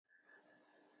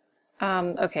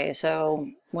Okay, so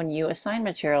when you assign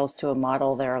materials to a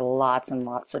model, there are lots and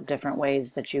lots of different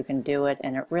ways that you can do it,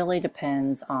 and it really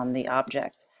depends on the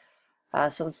object.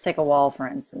 So let's take a wall, for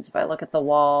instance. If I look at the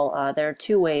wall, there are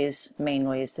two main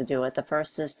ways to do it. The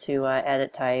first is to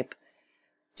edit type,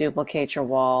 duplicate your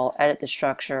wall, edit the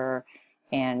structure,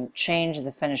 and change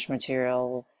the finished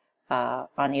material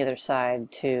on either side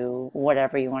to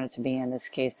whatever you want it to be. In this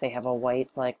case, they have a white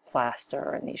like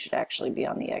plaster, and these should actually be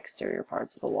on the exterior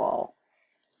parts of the wall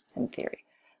in theory.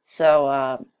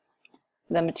 So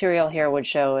the material here would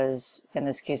show as, in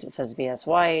this case it says VS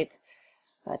white.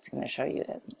 That's going to show you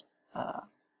as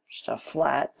just a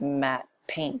flat matte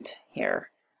paint here,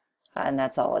 and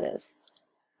that's all it is.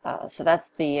 So that's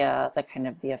the kind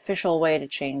of the official way to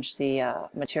change the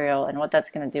material, and what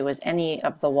that's going to do is any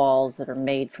of the walls that are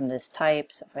made from this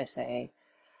type, so if I say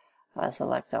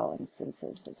select all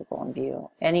instances visible in view,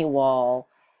 any wall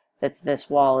that's this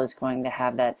wall is going to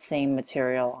have that same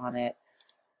material on it.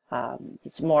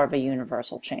 It's more of a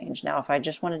universal change. Now if I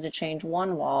just wanted to change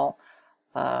one wall,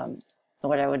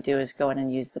 what I would do is go in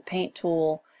and use the paint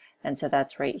tool, and so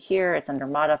that's right here. It's under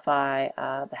modify.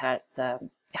 The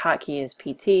hotkey is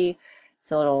PT.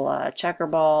 It's a little checker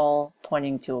ball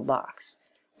pointing to a box.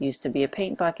 Used to be a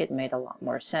paint bucket, made a lot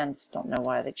more sense. Don't know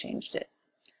why they changed it.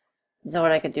 So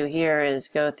what I could do here is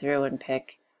go through and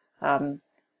pick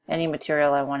any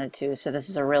material I wanted to. So this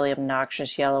is a really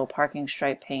obnoxious yellow parking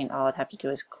stripe paint. All I'd have to do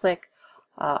is click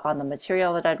on the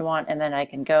material that I'd want, and then I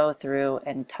can go through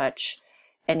and touch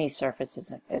any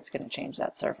surface. It's going to change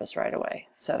that surface right away.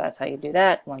 So that's how you do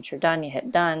that. Once you're done, you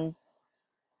hit done.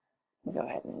 Go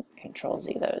ahead and Control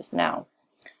Z those. Now,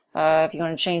 if you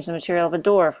want to change the material of a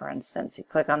door, for instance, you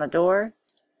click on the door,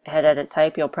 hit edit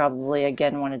type. You'll probably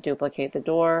again want to duplicate the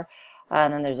door,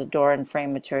 and then there's a door and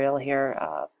frame material here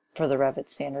for the Revit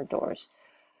standard doors.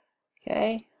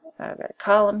 Okay, I've got a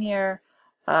column here.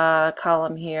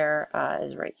 Column here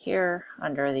is right here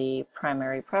under the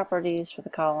primary properties for the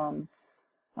column.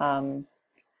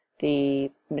 The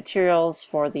materials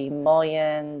for the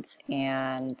mullions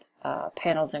and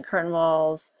panels and curtain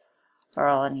walls are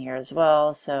all in here as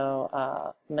well.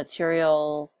 So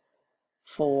material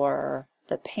for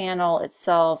the panel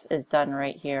itself is done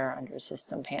right here under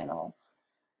System Panel.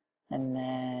 And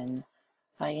then,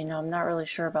 you know, I'm not really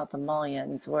sure about the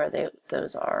mullions, where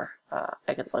those are.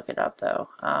 I could look it up though.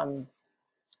 Not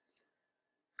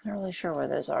really sure where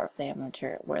those are, if they have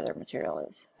material, where their material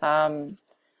is.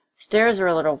 Stairs are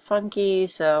a little funky,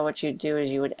 so what you do is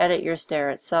you would edit your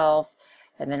stair itself,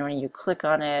 and then when you click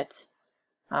on it,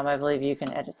 I believe you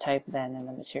can edit type then, and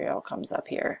the material comes up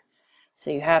here. So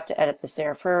you have to edit the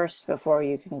stair first before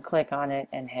you can click on it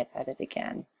and hit edit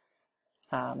again.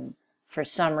 For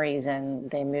some reason,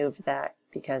 they moved that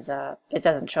because it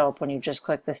doesn't show up when you just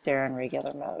click the stair in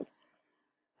regular mode.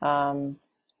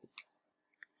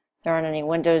 There aren't any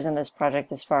windows in this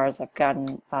project as far as I've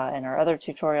gotten in our other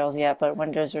tutorials yet, but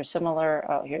windows are similar.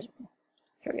 Oh, here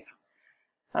we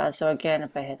go. So again,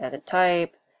 if I hit edit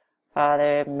type,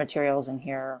 there are materials in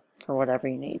here for whatever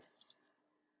you need.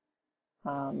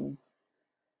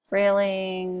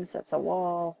 Railings, that's a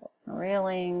wall.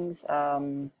 Railings.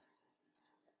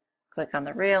 Click on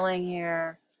the railing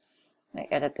here. I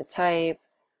edit the type.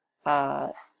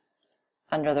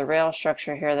 Under the rail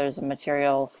structure here, there's a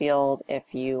material field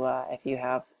if you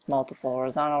have multiple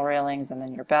horizontal railings, and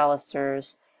then your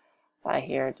balusters.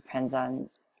 Here it depends on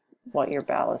what your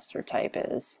baluster type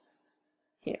is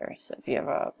here. So if you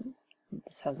have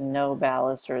this has no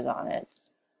balusters on it,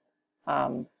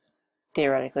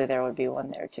 theoretically there would be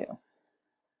one there too.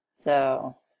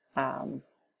 So trying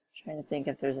to think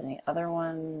if there's any other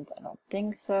ones. I don't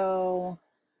think so.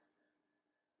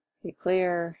 Be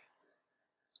clear.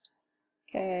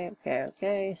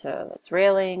 Okay, so that's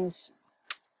railings.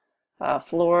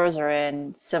 Floors are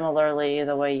in similarly.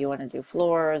 The way you want to do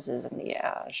floors is in the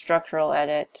structural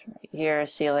edit right here.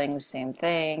 Ceilings, same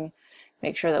thing.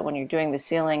 Make sure that when you're doing the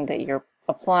ceiling that you're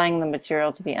applying the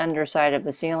material to the underside of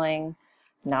the ceiling,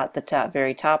 not the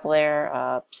very top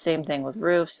layer. Same thing with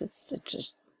roofs. It's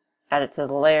just add it to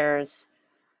the layers.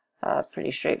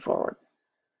 Pretty straightforward.